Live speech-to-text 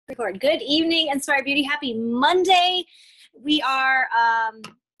Record. Good evening, Inspire Beauty. Happy Monday. We are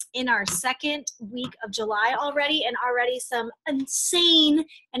in our second week of July already, and already some insane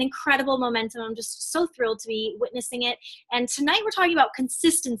and incredible momentum. I'm just so thrilled to be witnessing it. And tonight we're talking about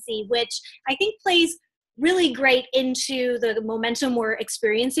consistency, which I think plays really great into the momentum we're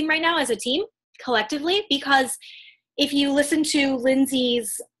experiencing right now as a team, collectively, because if you listen to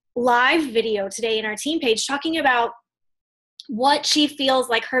Lindsay's live video today in our team page talking about what she feels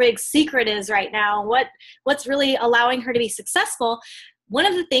like her big secret is right now, what's really allowing her to be successful, one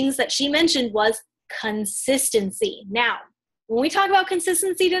of the things that she mentioned was consistency. Now, when we talk about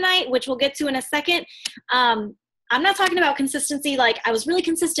consistency tonight, which we'll get to in a second, I'm not talking about consistency like I was really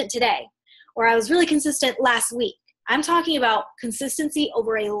consistent today or I was really consistent last week. I'm talking about consistency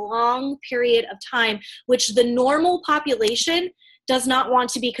over a long period of time, which the normal population does not want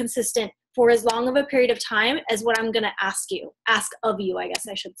to be consistent for as long of a period of time as what I'm going to ask of you, I guess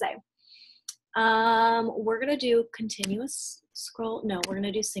I should say. We're going to do continuous scroll. No, we're going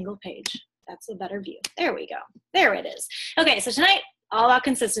to do single page. That's a better view. There we go. There it is. Okay, so tonight, all about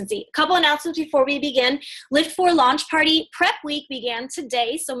consistency. A couple announcements before we begin. Lift 4 launch party prep week began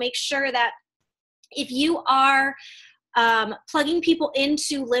today, so make sure that if you are plugging people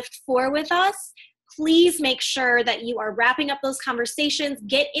into Lift 4 with us, please make sure that you are wrapping up those conversations.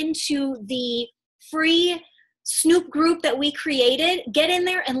 Get into the free Snoop group that we created. Get in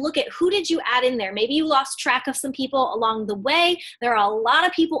there and look at who did you add in there. Maybe you lost track of some people along the way. There are a lot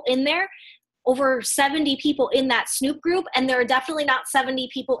of people in there, over 70 people in that Snoop group, and there are definitely not 70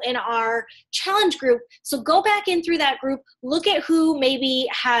 people in our challenge group. So go back in through that group, look at who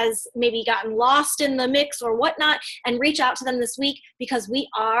has gotten lost in the mix or whatnot, and reach out to them this week because we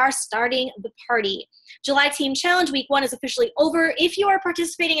are starting the party. July Team Challenge Week 1 is officially over. If you are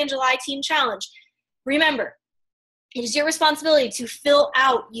participating in July Team Challenge, remember, it is your responsibility to fill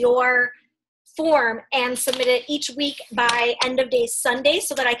out your form and submit it each week by end of day Sunday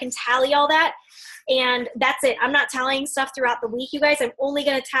so that I can tally all that. And that's it. I'm not tallying stuff throughout the week, you guys. I'm only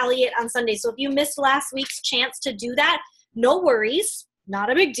going to tally it on Sunday. So if you missed last week's chance to do that, no worries.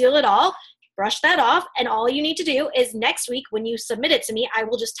 Not a big deal at all. Brush that off. And all you need to do is next week when you submit it to me, I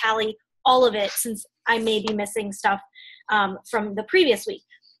will just tally all of it since I may be missing stuff from the previous week.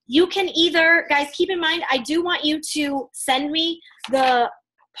 You can either, guys, keep in mind, I do want you to send me the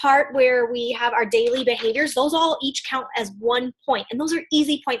part where we have our daily behaviors. Those all each count as 1 point, and those are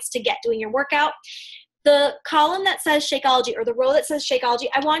easy points to get doing your workout. The column that says Shakeology, or the row that says Shakeology,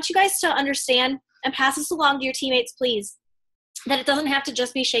 I want you guys to understand and pass this along to your teammates, please, that it doesn't have to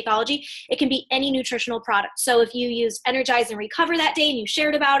just be Shakeology. It can be any nutritional product. So if you use Energize and Recover that day and you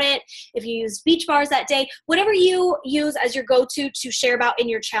shared about it, if you use Beach Bars that day, whatever you use as your go-to to share about in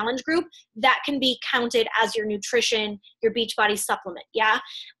your challenge group, that can be counted as your nutrition, your Beachbody supplement, yeah?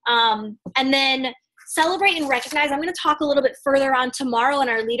 And then celebrate and recognize. I'm going to talk a little bit further on tomorrow in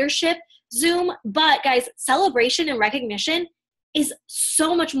our leadership Zoom, but guys, celebration and recognition is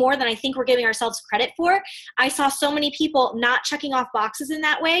so much more than I think we're giving ourselves credit for. I saw so many people not checking off boxes in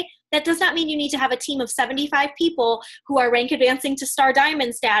that way. That does not mean you need to have a team of 75 people who are rank advancing to Star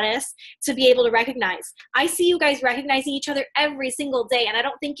Diamond status to be able to recognize. I see you guys recognizing each other every single day, and I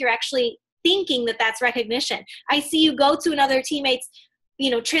don't think you're actually thinking that that's recognition. I see you go to another teammate's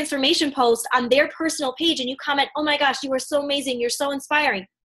transformation post on their personal page and you comment, "Oh my gosh, you are so amazing. You're so inspiring."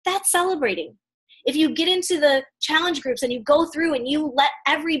 That's celebrating. If you get into the challenge groups and you go through and you let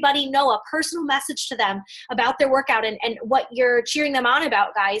everybody know a personal message to them about their workout and what you're cheering them on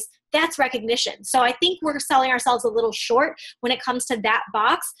about, guys, that's recognition. So I think we're selling ourselves a little short when it comes to that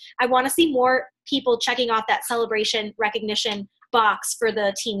box. I want to see more people checking off that celebration recognition box for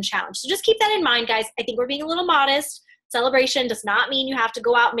the team challenge. So just keep that in mind, guys. I think we're being a little modest. Celebration does not mean you have to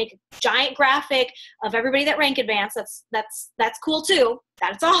go out and make a giant graphic of everybody that rank advanced. That's cool too.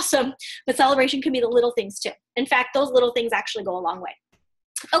 That's awesome. But celebration can be the little things too. In fact, those little things actually go a long way.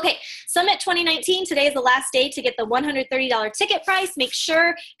 Okay, Summit 2019. Today is the last day to get the $130 ticket price. Make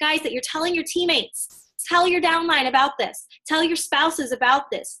sure, guys, that you're telling your teammates. Tell your downline about this. Tell your spouses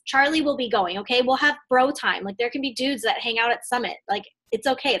about this. Charlie will be going, okay? We'll have bro time. Like, there can be dudes that hang out at Summit. Like, it's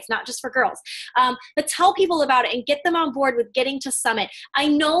okay. It's not just for girls. But tell people about it and get them on board with getting to Summit. I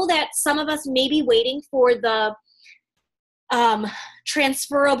know that some of us may be waiting for the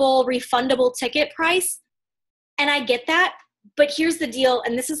transferable, refundable ticket price, and I get that. But here's the deal,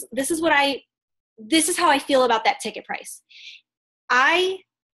 and this is how I feel about that ticket price. I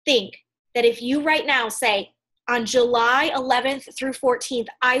think that if you right now say, on July 11th through 14th,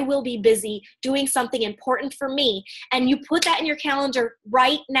 I will be busy doing something important for me. And you put that in your calendar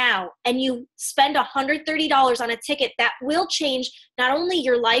right now and you spend $130 on a ticket that will change not only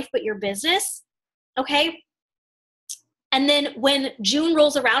your life, but your business. Okay. And then when June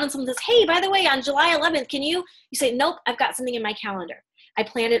rolls around and someone says, hey, by the way, on July 11th, you say, nope, I've got something in my calendar. I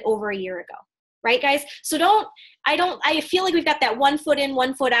planned it over a year ago. Right, guys? So I feel like we've got that 1 foot in,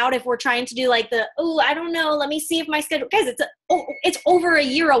 1 foot out if we're trying to do like I don't know, let me see if my schedule, guys, it's over a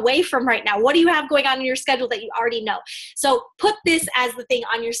year away from right now. What do you have going on in your schedule that you already know? So put this as the thing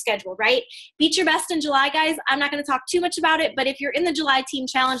on your schedule, right? Beat your best in July, guys. I'm not going to talk too much about it, but if you're in the July Team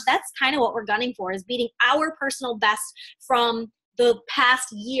Challenge, that's kind of what we're gunning for, is beating our personal best from the past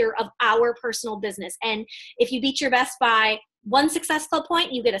year of our personal business. And if you beat your best by 1 Success Club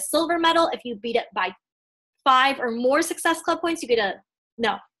point, you get a silver medal. If you beat it by 5 or more Success Club points, you get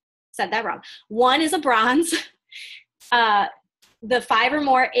said that wrong. 1 is a bronze. The 5 or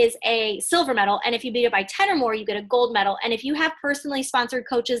more is a silver medal. And if you beat it by 10 or more, you get a gold medal. And if you have personally sponsored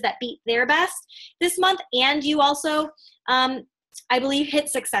coaches that beat their best this month, and you also, I believe, hit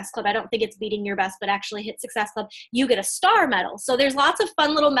Success Club. I don't think it's beating your best, but actually hit Success Club. You get a star medal. So there's lots of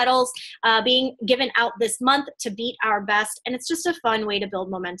fun little medals being given out this month to beat our best. And it's just a fun way to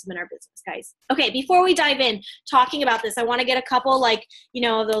build momentum in our business, guys. Okay, before we dive in talking about this, I want to get a couple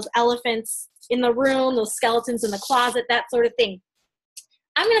those elephants in the room, those skeletons in the closet, that sort of thing.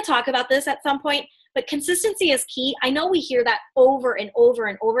 I'm going to talk about this at some point, but consistency is key. I know we hear that over and over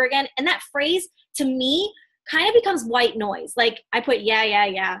and over again. And that phrase, to me, kind of becomes white noise. Like I put,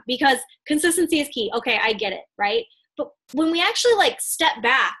 yeah, because consistency is key. Okay, I get it, right? But when we actually step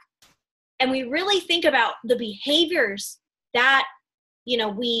back and we really think about the behaviors that,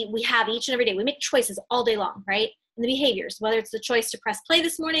 we have each and every day, we make choices all day long, right? And the behaviors, whether it's the choice to press play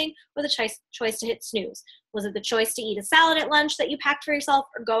this morning or the choice to hit snooze. Was it the choice to eat a salad at lunch that you packed for yourself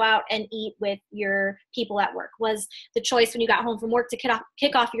or go out and eat with your people at work? Was the choice when you got home from work to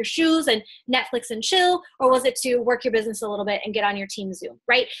kick off your shoes and Netflix and chill? Or was it to work your business a little bit and get on your team Zoom,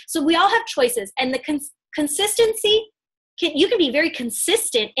 right? So we all have choices, and the consistency, you can be very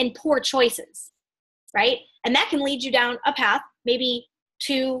consistent in poor choices, right? And that can lead you down a path, maybe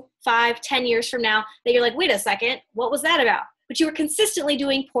 2, 5, 10 years from now, that you're like, wait a second, what was that about? But you were consistently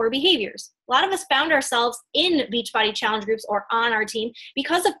doing poor behaviors. A lot of us found ourselves in Beachbody Challenge groups or on our team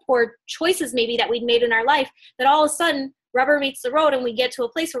because of poor choices maybe that we'd made in our life, that all of a sudden rubber meets the road and we get to a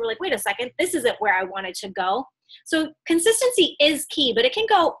place where we're like, wait a second, this isn't where I wanted to go. So consistency is key, but it can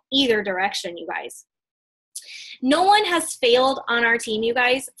go either direction, you guys. No one has failed on our team, you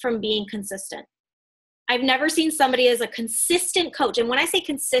guys, from being consistent. I've never seen somebody as a consistent coach. And when I say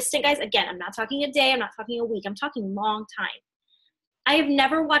consistent, guys, again, I'm not talking a day, I'm not talking a week, I'm talking long time. I have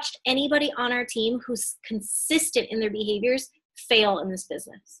never watched anybody on our team who's consistent in their behaviors fail in this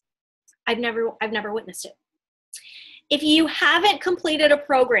business. I've never witnessed it. If you haven't completed a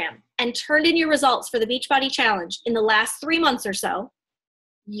program and turned in your results for the Beachbody Challenge in the last 3 months or so,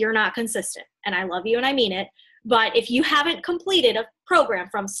 you're not consistent. And I love you and I mean it. But if you haven't completed a program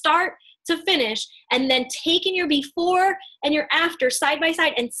from start to finish and then taken your before and your after side by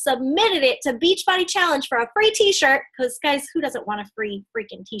side and submitted it to Beachbody Challenge for a free t-shirt, because guys, who doesn't want a free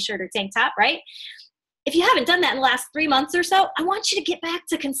freaking t-shirt or tank top, right? If you haven't done that in the last 3 months or so, I want you to get back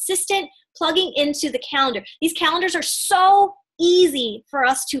to consistent plugging into the calendar. These calendars are so easy for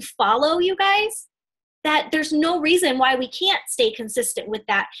us to follow, you guys, that there's no reason why we can't stay consistent with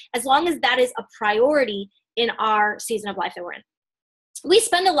that as long as that is a priority in our season of life that we're in. We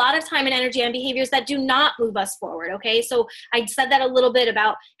spend a lot of time and energy on behaviors that do not move us forward, okay? So I said that a little bit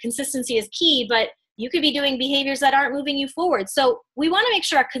about consistency is key, but you could be doing behaviors that aren't moving you forward. So we want to make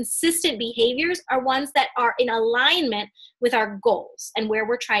sure our consistent behaviors are ones that are in alignment with our goals and where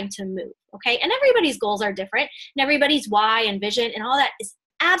we're trying to move, okay? And everybody's goals are different, and everybody's why and vision and all that is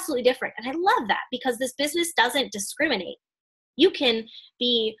absolutely different. And I love that because this business doesn't discriminate. You can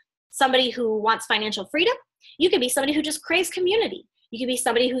be somebody who wants financial freedom. You can be somebody who just craves community. You could be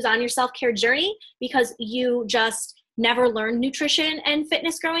somebody who's on your self-care journey because you just never learned nutrition and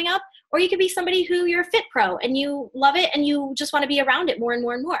fitness growing up. Or you could be somebody who you're a fit pro and you love it and you just want to be around it more and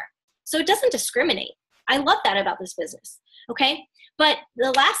more and more. So it doesn't discriminate. I love that about this business, okay? But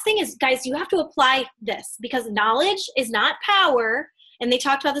the last thing is, guys, you have to apply this because knowledge is not power. And they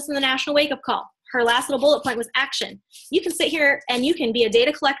talked about this in the National Wake Up Call. Her last little bullet point was action. You can sit here and you can be a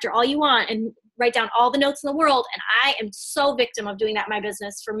data collector all you want and write down all the notes in the world. And I am so victim of doing that in my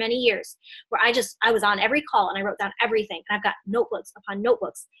business for many years where I was on every call and I wrote down everything. And I've got notebooks upon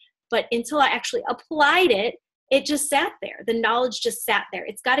notebooks. But until I actually applied it It just sat there. The knowledge just sat there.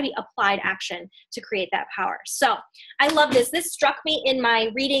 It's got to be applied action to create that power. So I love this. This struck me in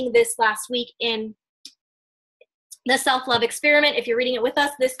my reading this last week in The Self-Love Experiment. If you're reading it with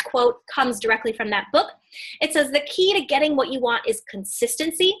us, this quote comes directly from that book. It says, the key to getting what you want is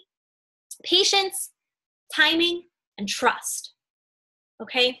consistency, patience, timing, and trust.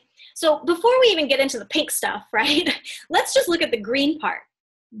 Okay? So before we even get into the pink stuff, right, let's just look at the green part.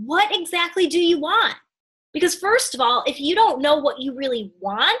 What exactly do you want? Because first of all, if you don't know what you really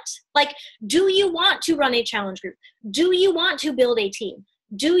want, like, do you want to run a challenge group? Do you want to build a team?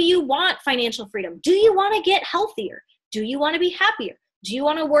 Do you want financial freedom? Do you want to get healthier? Do you want to be happier? Do you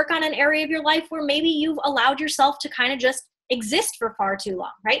want to work on an area of your life where maybe you've allowed yourself to kind of just exist for far too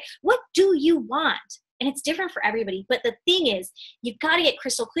long, right? What do you want? And it's different for everybody. But the thing is, you've got to get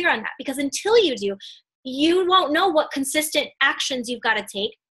crystal clear on that, because until you do, you won't know what consistent actions you've got to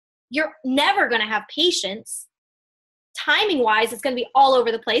take. You're never going to have patience. Timing-wise, it's going to be all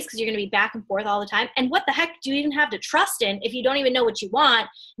over the place because you're going to be back and forth all the time. And what the heck do you even have to trust in if you don't even know what you want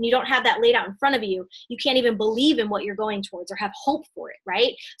and you don't have that laid out in front of you? You can't even believe in what you're going towards or have hope for it,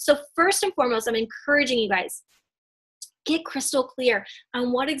 right? So first and foremost, I'm encouraging you guys, get crystal clear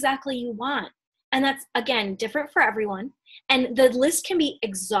on what exactly you want. And that's, again, different for everyone. And the list can be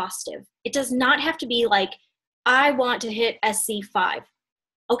exhaustive. It does not have to be like, I want to hit SC5.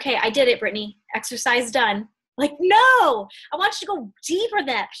 Okay, I did it, Brittany. Exercise done. Like, no, I want you to go deeper than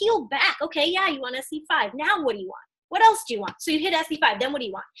that. Peel back. Okay, yeah, you want SC5. Now what do you want? What else do you want? So you hit SC5. Then what do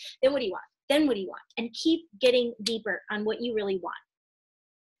you want? Then what do you want? Then what do you want? And keep getting deeper on what you really want.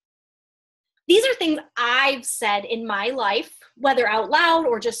 These are things I've said in my life, whether out loud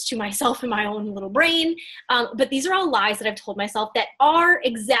or just to myself in my own little brain. But these are all lies that I've told myself that are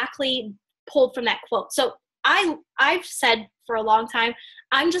exactly pulled from that quote. So I've said for a long time,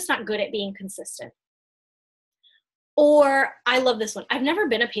 I'm just not good at being consistent. Or I love this one. I've never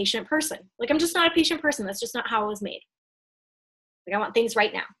been a patient person. Like, I'm just not a patient person. That's just not how I was made. Like, I want things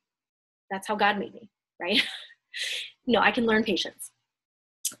right now. That's how God made me, right? No, I can learn patience.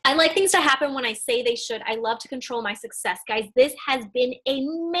 I like things to happen when I say they should. I love to control my success. Guys, this has been a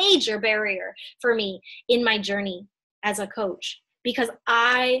major barrier for me in my journey as a coach, because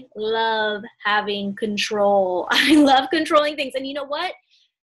I love having control. I love controlling things. And you know what?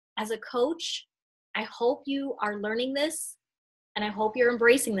 As a coach, I hope you are learning this, and I hope you're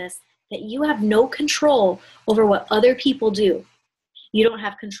embracing this, that you have no control over what other people do. You don't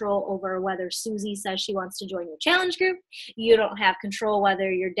have control over whether Susie says she wants to join your challenge group. You don't have control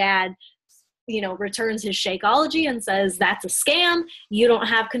whether your dad, returns his Shakeology and says that's a scam. You don't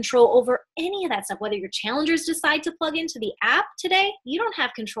have control over any of that stuff. Whether your challengers decide to plug into the app today, you don't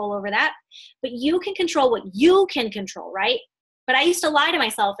have control over that. But you can control what you can control, right? But I used to lie to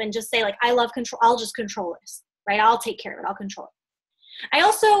myself and just say, like, I love control. I'll just control this, right? I'll take care of it. I'll control it. I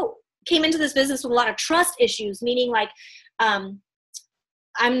also came into this business with a lot of trust issues, meaning like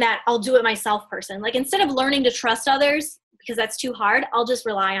I'm that I'll do it myself person. Like, instead of learning to trust others, because that's too hard, I'll just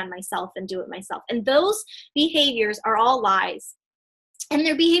rely on myself and do it myself. And those behaviors are all lies. And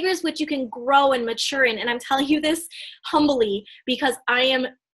they're behaviors which you can grow and mature in. And I'm telling you this humbly because I am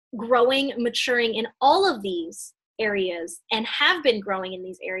growing, maturing in all of these areas and have been growing in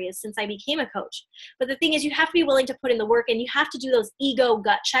these areas since I became a coach. But the thing is, you have to be willing to put in the work, and you have to do those ego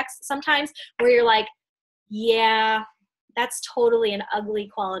gut checks sometimes where you're like, yeah, that's totally an ugly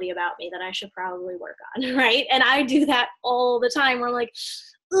quality about me that I should probably work on, right? And I do that all the time where I'm like,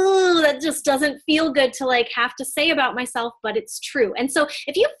 ooh, that just doesn't feel good to like have to say about myself, but it's true. And so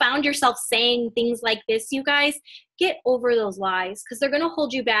if you found yourself saying things like this, you guys, get over those lies, because they're going to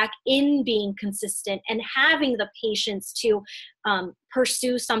hold you back in being consistent and having the patience to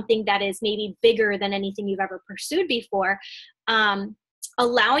pursue something that is maybe bigger than anything you've ever pursued before.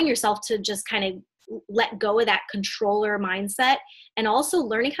 Allowing yourself to just kind of let go of that controller mindset, and also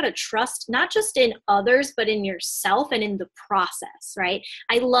learning how to trust not just in others, but in yourself and in the process, right?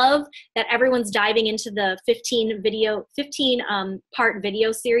 I love that everyone's diving into the 15 part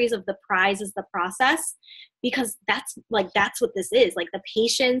video series of The Prize is the Process, because that's what this is, like the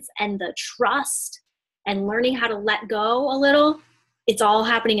patience and the trust and learning how to let go a little. It's all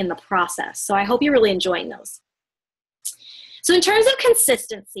happening in the process. So I hope you're really enjoying those. So in terms of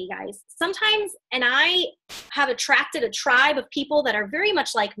consistency, guys, sometimes, and I have attracted a tribe of people that are very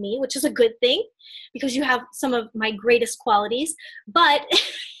much like me, which is a good thing because you have some of my greatest qualities, but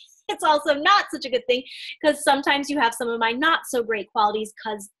it's also not such a good thing because sometimes you have some of my not so great qualities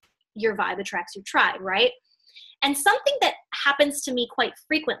because your vibe attracts your tribe, right? And something that happens to me quite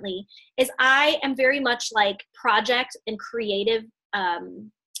frequently is I am very much like project and creative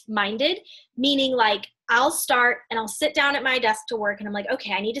minded, meaning like I'll start and I'll sit down at my desk to work and I'm like,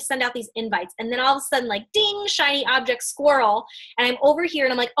 okay, I need to send out these invites. And then all of a sudden, like, ding, shiny object squirrel. And I'm over here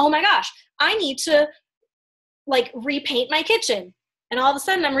and I'm like, oh my gosh, I need to like repaint my kitchen. And all of a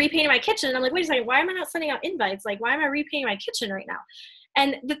sudden I'm repainting my kitchen and I'm like, wait a second, why am I not sending out invites? Like, why am I repainting my kitchen right now?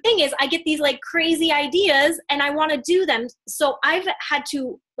 And the thing is, I get these like crazy ideas and I want to do them. So I've had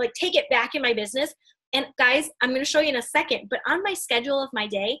to like take it back in my business. And guys, I'm going to show you in a second, but on my schedule of my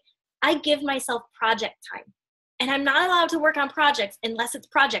day, I give myself project time. And I'm not allowed to work on projects unless it's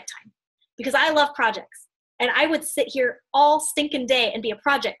project time, because I love projects. And I would sit here all stinking day and be a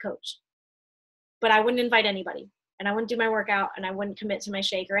project coach, but I wouldn't invite anybody. And I wouldn't do my workout and I wouldn't commit to my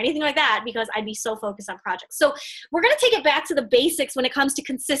shake or anything like that, because I'd be so focused on projects. So we're going to take it back to the basics when it comes to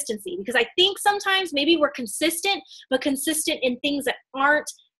consistency, because I think sometimes maybe we're consistent, but consistent in things that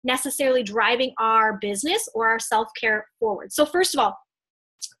aren't necessarily driving our business or our self-care forward. So first of all,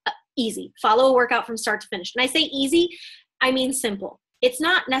 easy. Follow a workout from start to finish. And I say easy, I mean simple. It's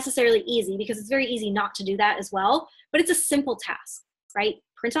not necessarily easy, because it's very easy not to do that as well, but it's a simple task, right?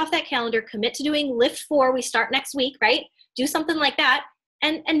 Print off that calendar, commit to doing Lift 4. We start next week, right? Do something like that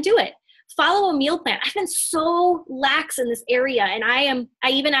and do it. Follow a meal plan. I've been so lax in this area. And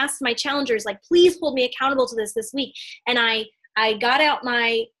I even asked my challengers, like, please hold me accountable to this week. And I got out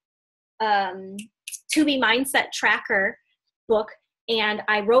my To Be Mindset Tracker book, and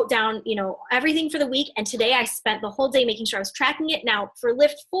I wrote down, everything for the week. And today I spent the whole day making sure I was tracking it. Now for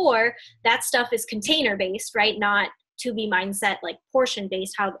Lift 4, that stuff is container based, right? Not To Be Mindset, like portion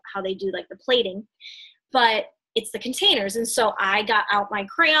based, how they do like the plating, but it's the containers. And so I got out my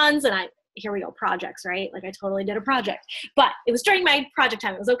crayons and here we go, projects, right? Like I totally did a project, but it was during my project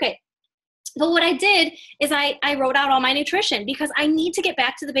time. It was okay. But what I did is I wrote out all my nutrition, because I need to get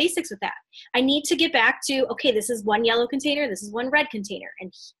back to the basics with that. I need to get back to, okay, this is one yellow container, this is one red container.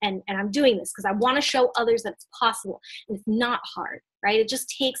 And I'm doing this because I want to show others that it's possible. And it's not hard, right? It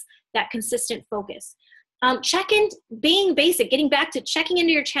just takes that consistent focus. Check in, being basic, getting back to checking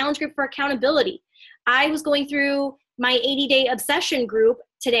into your challenge group for accountability. I was going through my 80-day obsession group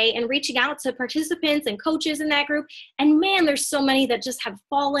today and reaching out to participants and coaches in that group. And man, there's so many that just have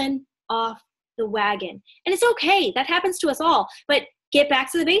fallen off the wagon. And it's okay. That happens to us all. But get back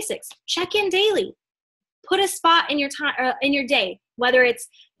to the basics. Check in daily. Put a spot in your time, in your day, whether it's,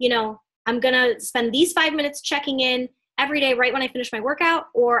 I'm going to spend these 5 minutes checking in every day right when I finish my workout,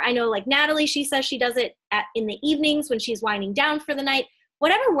 or I know like Natalie, she says she does it in the evenings when she's winding down for the night.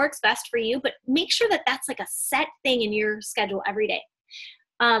 Whatever works best for you, but make sure that that's like a set thing in your schedule every day.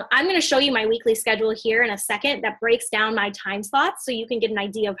 I'm going to show you my weekly schedule here in a second that breaks down my time slots so you can get an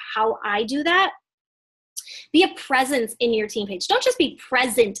idea of how I do that. Be a presence in your team page. Don't just be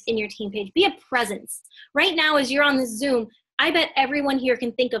present in your team page. Be a presence. Right now, as you're on this Zoom, I bet everyone here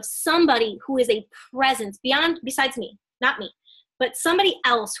can think of somebody who is a presence besides me, not me, but somebody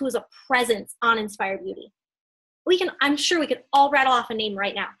else who is a presence on Inspire Beauty. I'm sure we could all rattle off a name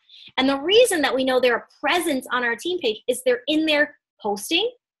right now. And the reason that we know they're a presence on our team page is they're in there posting.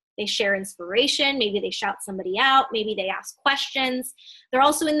 They share inspiration. Maybe they shout somebody out. Maybe they ask questions. They're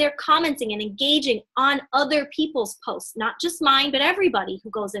also in there commenting and engaging on other people's posts, not just mine, but everybody who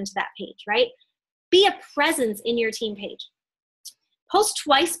goes into that page, right? Be a presence in your team page. Post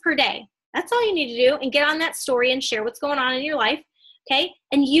twice per day. That's all you need to do, and get on that story and share what's going on in your life, okay?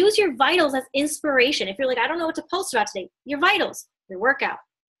 And use your vitals as inspiration. If you're like, I don't know what to post about today, your vitals, your workout,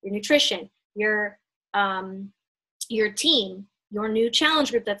 your nutrition, your team, your new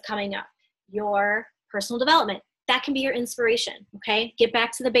challenge group that's coming up, your personal development. That can be your inspiration, okay? Get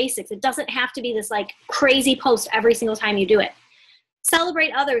back to the basics. It doesn't have to be this like crazy post every single time you do it.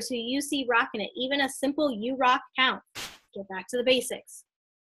 Celebrate others who you see rocking it. Even a simple you rock count. Get back to the basics,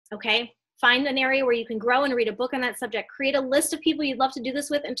 okay? Find an area where you can grow and read a book on that subject. Create a list of people you'd love to do this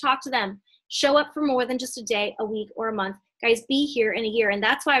with and talk to them. Show up for more than just a day, a week, or a month. Guys, be here in a year. And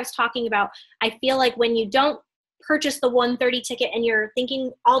that's why I was talking about, I feel like when you don't purchase the 130 ticket and you're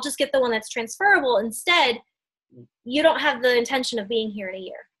thinking, I'll just get the one that's transferable instead, you don't have the intention of being here in a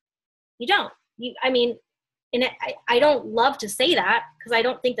year. You don't. I don't love to say that because I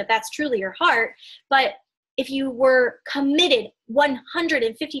don't think that that's truly your heart, but if you were committed,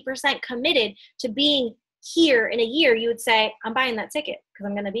 150% committed to being here in a year, you would say, I'm buying that ticket because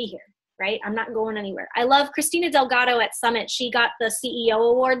I'm going to be here, right? I'm not going anywhere. I love Christina Delgado at Summit. She got the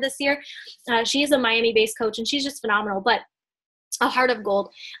CEO award this year. She is a Miami-based coach, and she's just phenomenal, but a heart of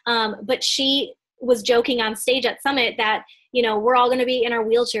gold. But she was joking on stage at Summit that, we're all going to be in our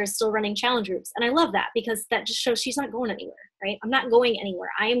wheelchairs still running challenge groups. And I love that because that just shows she's not going anywhere, right? I'm not going anywhere.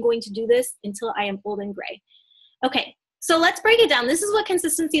 I am going to do this until I am old and gray. Okay, So let's break it down. This is what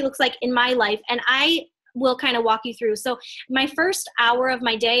consistency looks like in my life, and I will kind of walk you through. So my first hour of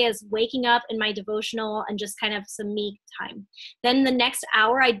my day is waking up and my devotional and just kind of some me time. Then the next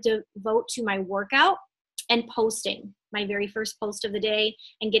hour I devote to my workout and posting my very first post of the day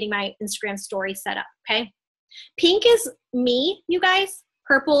and getting my Instagram story set up, okay? Pink is me, you guys.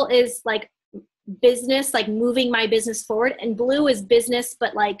 Purple is like business, like moving my business forward, and blue is business,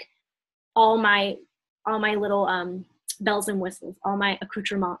 but like all my little bells and whistles, all my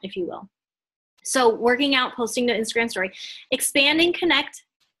accoutrement, if you will. So working out, posting to Instagram story, expanding, connect.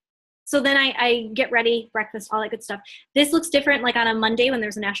 So then I get ready, breakfast, all that good stuff. This looks different like on a Monday when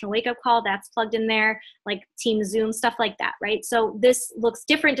there's a national wake up call, that's plugged in there, like Team Zoom, stuff like that, right? So this looks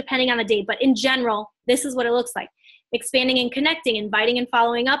different depending on the day, but in general, this is what it looks like. Expanding and connecting, inviting and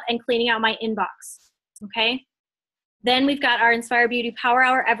following up, and cleaning out my inbox, okay? Then we've got our Inspire Beauty Power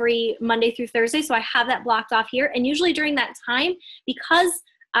Hour every Monday through Thursday. So I have that blocked off here. And usually during that time, because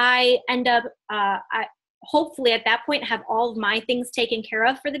I end up, I hopefully at that point have all of my things taken care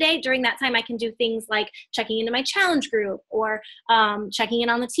of for the day. During that time, I can do things like checking into my challenge group or checking in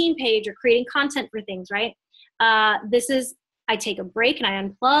on the team page or creating content for things, right? I take a break and I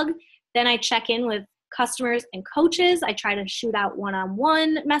unplug. Then I check in with customers and coaches. I try to shoot out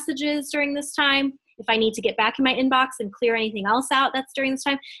one-on-one messages during this time. If I need to get back in my inbox and clear anything else out, that's during this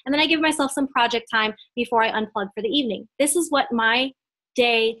time. And then I give myself some project time before I unplug for the evening. This is what my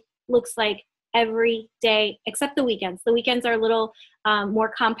day looks like every day, except the weekends. The weekends are a little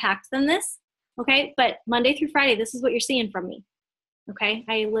more compact than this, okay? But Monday through Friday, this is what you're seeing from me, okay?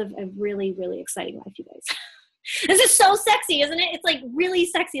 I live a really, really exciting life, you guys. This is so sexy, isn't it? It's like really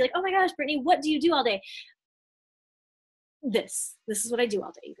sexy. Like, oh my gosh, Brittany, what do you do all day? This is what I do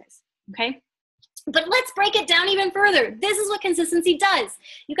all day, you guys, okay? But let's break it down even further. This is what consistency does.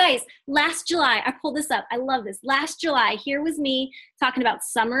 You guys, last July, I pulled this up. I love this. Last July, here was me talking about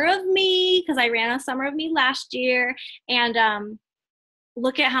Summer of Me, because I ran a Summer of Me last year. And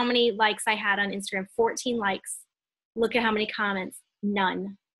look at how many likes I had on Instagram. 14 likes. Look at how many comments.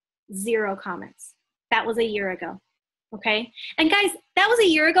 None. 0 comments. That was a year ago. Okay? And guys, that was a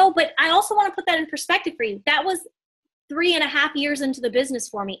year ago, but I also want to put that in perspective for you. That was 3.5 years into the business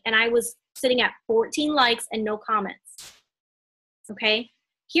for me, and I was sitting at 14 likes and no comments. Okay,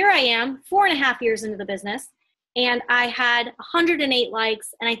 here I am 4.5 years into the business, and I had 108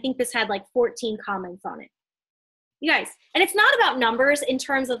 likes, and I think this had like 14 comments on it. You guys, and it's not about numbers in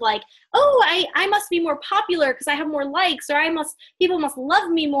terms of like, oh, I must be more popular because I have more likes, or people must love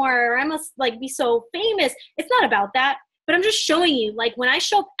me more, or I must like be so famous. It's not about that, but I'm just showing you, like, when I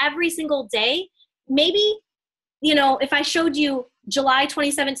show up every single day, maybe, you know, if I showed you July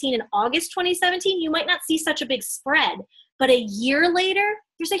 2017 and August 2017, you might not see such a big spread. But a year later,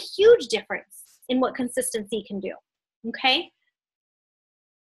 there's a huge difference in what consistency can do, okay?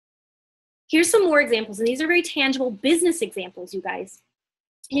 Here's some more examples, and these are very tangible business examples, you guys.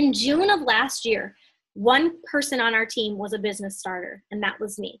 In June of last year, one person on our team was a business starter, and that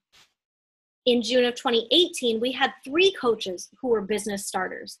was me. In June of 2018, we had 3 coaches who were business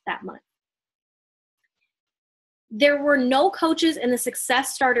starters that month. There were no coaches in the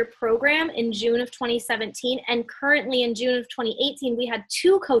Success Starter program in June of 2017, and currently in June of 2018, we had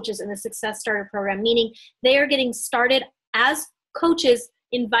 2 coaches in the Success Starter program, meaning they are getting started as coaches,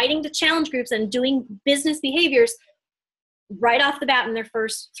 inviting to challenge groups and doing business behaviors right off the bat in their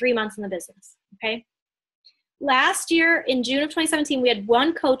first 3 months in the business, okay? Last year, in June of 2017, we had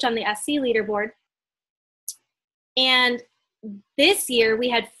 1 coach on the SC leaderboard, and this year, we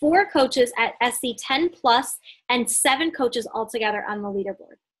had 4 coaches at SC 10 plus and 7 coaches altogether on the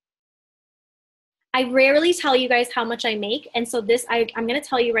leaderboard. I rarely tell you guys how much I make, and so this, I'm going to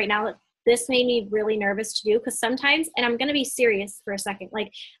tell you right now that this made me really nervous to do, because sometimes, and I'm going to be serious for a second,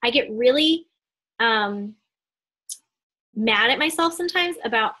 like I get really mad at myself sometimes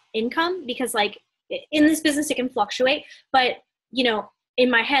about income, because like in this business it can fluctuate, but you know, in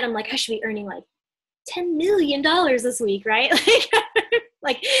my head I'm like, I should be earning like $10 million this week, right?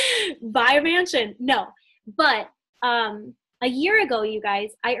 like buy a mansion. No, but a year ago, you guys,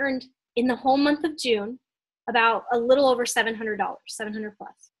 I earned in the whole month of June about a little over $700, 700 plus.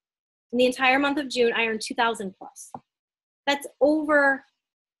 In the entire month of June, I earned 2,000 plus. That's over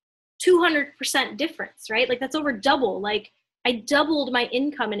 200% difference, right? Like that's over double. Like I doubled my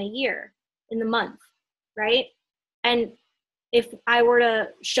income in a year, in the month, right? And if I were to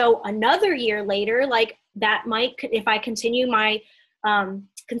show another year later, like that might, if I continue my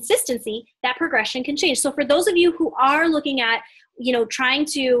consistency, that progression can change. So for those of you who are looking at, you know, trying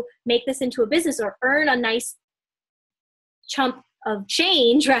to make this into a business or earn a nice chunk of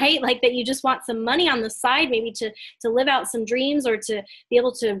change, right? Like that you just want some money on the side, maybe to live out some dreams or to be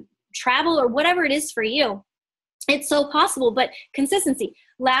able to travel or whatever it is for you. It's so possible, but consistency.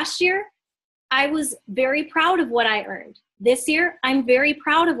 Last year, I was very proud of what I earned. This year, I'm very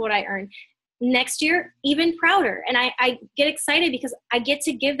proud of what I earned. Next year, even prouder. And I get excited because I get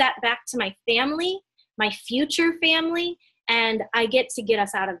to give that back to my family, my future family, and I get to get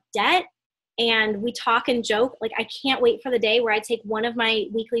us out of debt. And we talk and joke. Like, I can't wait for the day where I take one of my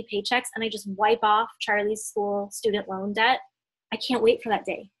weekly paychecks and I just wipe off Charlie's school student loan debt. I can't wait for that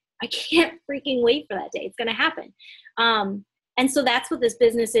day. I can't freaking wait for that day. It's going to happen. And so that's what this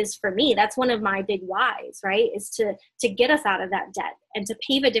business is for me. That's one of my big whys, right? Is to get us out of that debt and to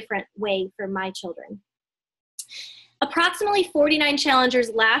pave a different way for my children. Approximately 49 challengers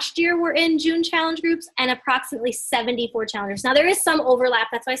last year were in June challenge groups and approximately 74 challengers. Now there is some overlap.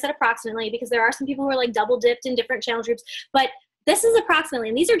 That's why I said approximately, because there are some people who are like double dipped in different challenge groups, but this is approximately,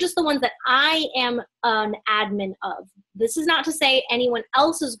 and these are just the ones that I am an admin of. This is not to say anyone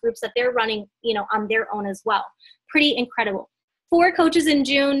else's groups that they're running, on their own as well. Pretty incredible. 4 coaches in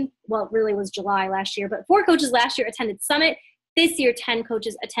June, well, it really was July last year, but 4 coaches last year attended Summit. This year, 10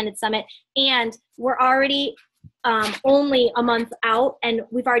 coaches attended Summit, and we're already only a month out, and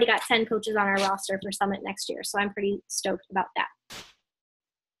we've already got 10 coaches on our roster for Summit next year, so I'm pretty stoked about that.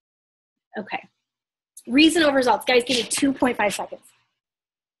 Okay. Reason over results. Guys, give me 2.5 seconds.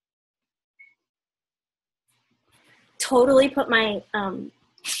 Totally put my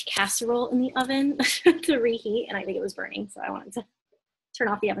casserole in the oven to reheat, and I think it was burning, so I wanted to turn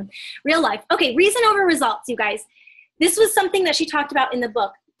off the oven. Real life. Okay, reason over results, you guys. This was something that she talked about in the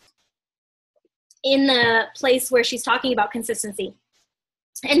book, in the place where she's talking about consistency.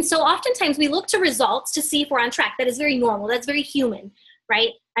 And so oftentimes we look to results to see if we're on track. That is very normal. That's very human,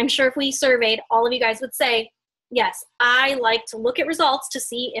 right? I'm sure if we surveyed, all of you guys would say, yes, I like to look at results to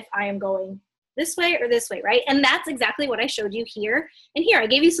see if I am going this way or this way, right? And that's exactly what I showed you here. And here, I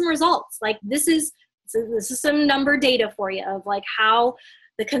gave you some results. Like this is some number data for you of like how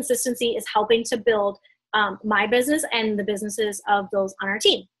the consistency is helping to build my business and the businesses of those on our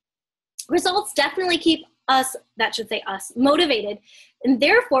team. Results definitely keep us, that should say us, motivated. And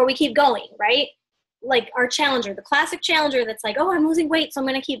therefore we keep going, right? Like our challenger, the classic challenger that's like, oh, I'm losing weight, so I'm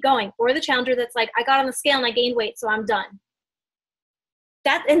going to keep going. Or the challenger that's like, I got on the scale and I gained weight, so I'm done.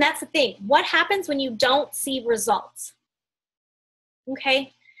 And that's the thing. What happens when you don't see results?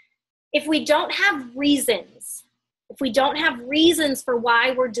 Okay? If we don't have reasons for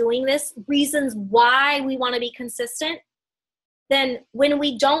why we're doing this, reasons why we want to be consistent, then when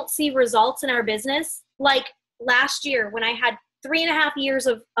we don't see results in our business, like last year when I had 3.5 years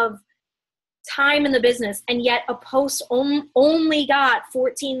of time in the business and yet a post only got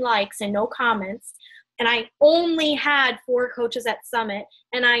 14 likes and no comments, and I only had 4 coaches at Summit,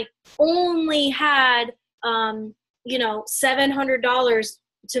 and I only had, $700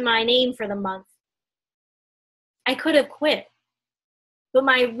 to my name for the month, I could have quit. But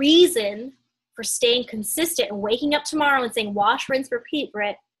my reason for staying consistent and waking up tomorrow and saying, wash, rinse, repeat,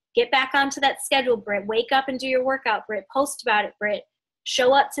 Britt, get back onto that schedule, Britt, wake up and do your workout, Britt, post about it, Britt,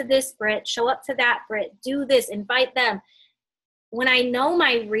 show up to this, Britt, show up to that, Britt, do this, invite them. When I know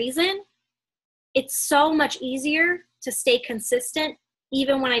my reason, it's so much easier to stay consistent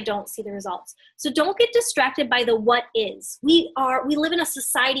even when I don't see the results. So don't get distracted by the what is. We live in a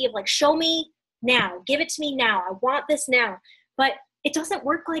society of like, show me now, give it to me now, I want this now. But it doesn't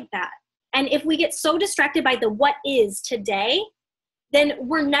work like that. And if we get so distracted by the what is today, then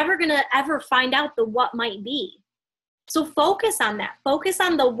we're never going to ever find out the what might be. So focus on that. Focus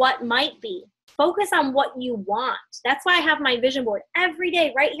on the what might be. Focus on what you want. That's why I have my vision board every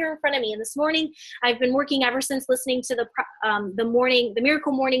day right here in front of me. And this morning, I've been working ever since listening to the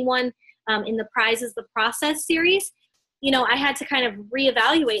Miracle Morning one in the Prize is the Process series. I had to kind of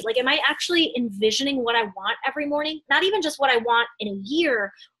reevaluate, like, am I actually envisioning what I want every morning? Not even just what I want in a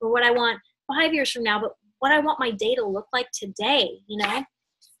year or what I want 5 years from now, but what I want my day to look like today, I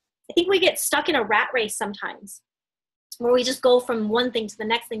think we get stuck in a rat race sometimes where we just go from one thing to the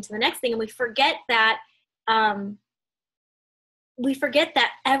next thing to the next thing. And we forget that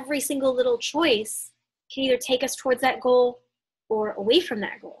every single little choice can either take us towards that goal or away from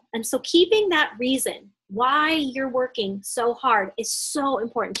that goal. And so keeping that reason why you're working so hard is so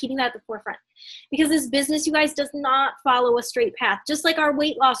important, keeping that at the forefront. Because this business, you guys, does not follow a straight path. Just like our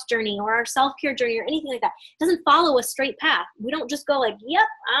weight loss journey or our self-care journey or anything like that. It doesn't follow a straight path. We don't just go like, yep,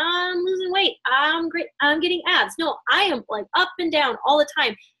 I'm losing weight, I'm great, I'm getting abs. No, I am like up and down all the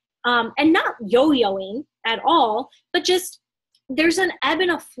time. And not yo-yoing at all, but just there's an ebb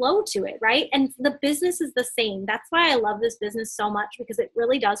and a flow to it, right? And the business is the same. That's why I love this business so much, because it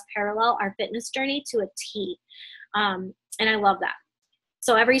really does parallel our fitness journey to a T. And I love that.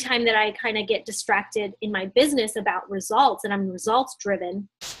 So every time that I kind of get distracted in my business about results, and I'm results driven,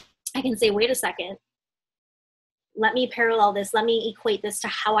 I can say, wait a second, let me parallel this. Let me equate this to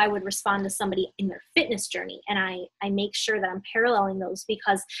how I would respond to somebody in their fitness journey. And I make sure that I'm paralleling those,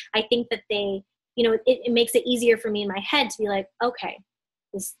 because I think that they, you know, it makes it easier for me in my head to be like, okay,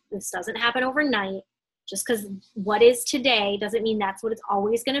 this doesn't happen overnight. Just because what is today doesn't mean that's what it's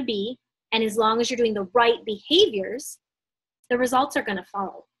always going to be. And as long as you're doing the right behaviors, the results are going to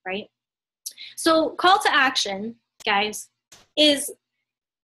follow, right? So call to action, guys, is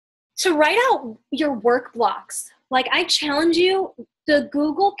to write out your work blocks. Like, I challenge you, the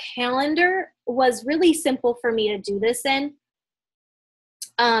Google Calendar was really simple for me to do this in.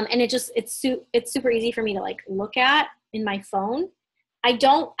 And it's super easy for me to like look at in my phone. I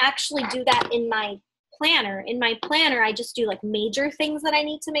don't actually do that in my planner. In my planner, I just do like major things that I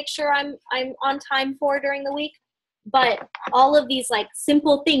need to make sure I'm on time for during the week. But all of these like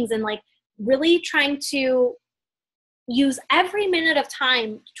simple things, and like really trying to use every minute of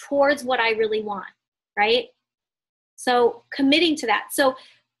time towards what I really want, right? So committing to that. So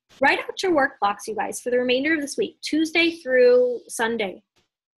write out your work blocks, you guys, for the remainder of this week, Tuesday through Sunday,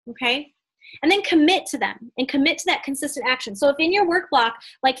 okay? And then commit to them and commit to that consistent action. So if in your work block,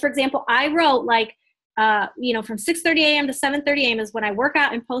 like for example, I wrote like, from 6:30 a.m. to 7:30 a.m. is when I work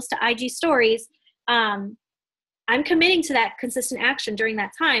out and post to IG stories. I'm committing to that consistent action during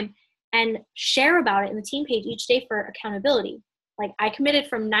that time, and share about it in the team page each day for accountability. Like, I committed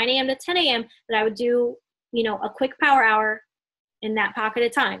from 9 a.m. to 10 a.m. that I would do, a quick power hour in that pocket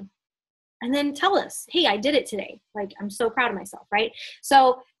of time. And then tell us, hey, I did it today. Like, I'm so proud of myself, right?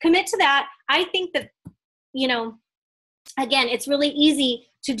 So commit to that. I think that, again, it's really easy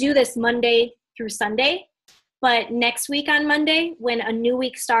to do this Monday through Sunday. But next week on Monday, when a new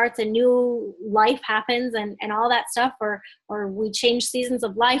week starts, a new life happens and all that stuff, or we change seasons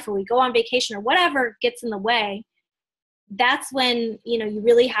of life, or we go on vacation, or whatever gets in the way, that's when, you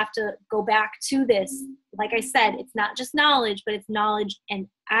really have to go back to this. Like I said, it's not just knowledge, but it's knowledge and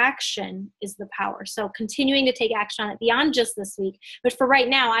action is the power. So continuing to take action on it beyond just this week. But for right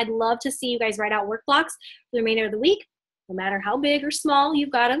now, I'd love to see you guys write out work blocks for the remainder of the week, no matter how big or small you've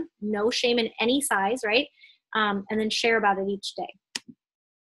got them. No shame in any size, right? And then share about it each day.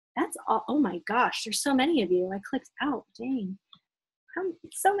 That's all. Oh my gosh, there's so many of you. I clicked out. Dang.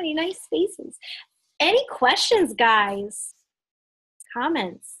 So many nice faces. Any questions, guys?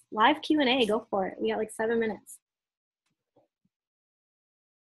 Comments? Live Q&A. Go for it. We got like 7 minutes.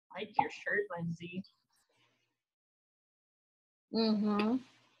 I like your shirt, Lindsay. Mm-hmm.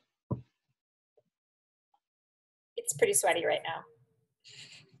 It's pretty sweaty right now.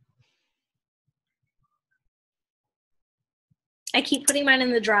 I keep putting mine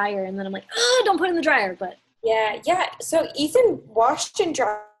in the dryer, and then I'm like, oh, don't put it in the dryer. But Yeah. So Ethan washed and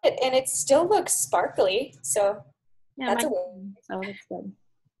dried it, and it still looks sparkly. So yeah, that's so that's good.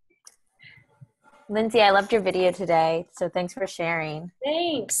 Lindsay, I loved your video today, so thanks for sharing.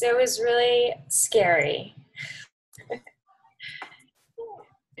 Thanks. It was really scary.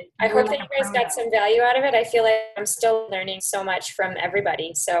 I hope that you guys got some value out of it. I feel like I'm still learning so much from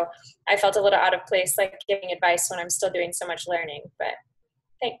everybody. So I felt a little out of place, like giving advice when I'm still doing so much learning, but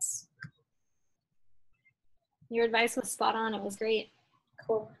thanks. Your advice was spot on. It was great.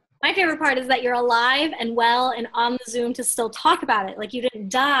 Cool. My favorite part is that you're alive and well and on the Zoom to still talk about it. Like, you didn't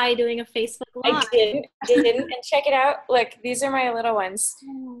die doing a Facebook Live. I didn't. And check it out. Look, these are my little ones.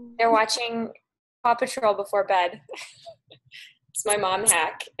 They're watching Paw Patrol before bed. It's my mom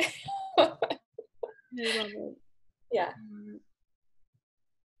hack. I love it. Yeah.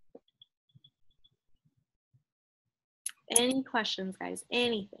 Any questions, guys?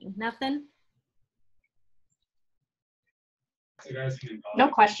 Anything? Nothing? No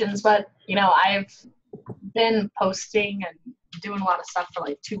questions, but I've been posting and doing a lot of stuff for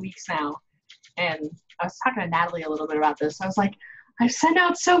like 2 weeks now. And I was talking to Natalie a little bit about this. I was like, I've sent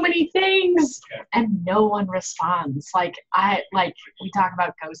out so many things and no one responds. Like we talk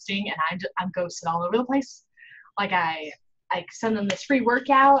about ghosting, and I'm ghosted all over the place. Like I send them this free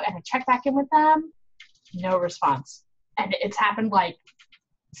workout and I check back in with them, no response. And it's happened like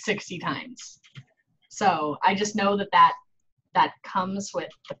 60 times. So I just know that comes with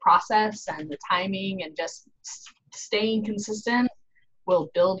the process and the timing, and just staying consistent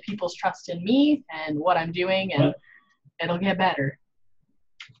will build people's trust in me and what I'm doing, and it'll get better.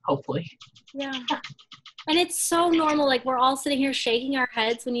 Hopefully. Yeah. And it's so normal. Like, we're all sitting here shaking our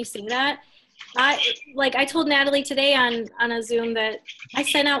heads when you say that. I told Natalie today on a Zoom that I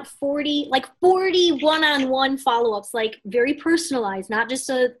sent out 40 one-on-one follow-ups, like very personalized, not just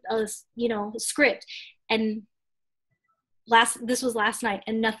a script. And this was last night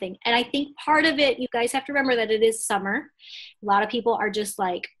and nothing. And I think part of it, you guys have to remember that it is summer. A lot of people are just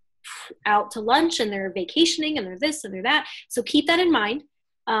like out to lunch and they're vacationing and they're this and they're that. So keep that in mind.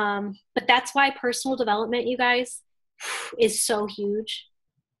 But that's why personal development, you guys, is so huge,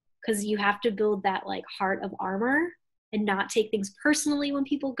 because you have to build that like heart of armor and not take things personally when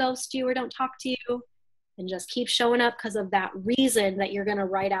people ghost you or don't talk to you, and just keep showing up because of that reason that you're going to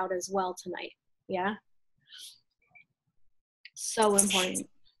write out as well tonight. Yeah. So important.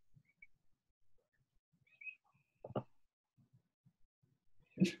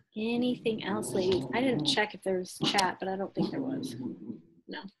 Anything else, ladies? I didn't check if there was chat, but I don't think there was.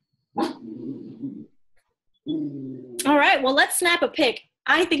 No. All right, well, let's snap a pic.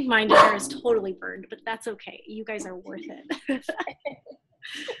 I think my dinner is totally burned, but that's okay. You guys are worth it.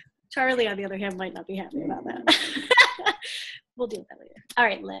 Charlie, on the other hand, might not be happy about that. We'll deal with that later. All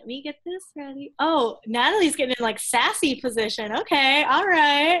right, let me get this ready. Oh, Natalie's getting in like sassy position. Okay, all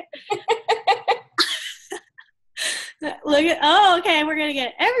right. Look at, oh, okay, we're gonna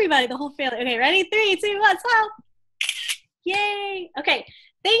get everybody, the whole family. Okay, ready? 3, 2, 1, smile. Yay. Okay,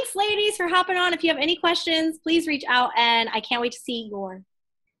 thanks, ladies, for hopping on. If you have any questions, please reach out, and I can't wait to see your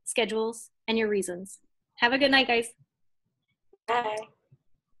schedules and your reasons. Have a good night, guys. Bye.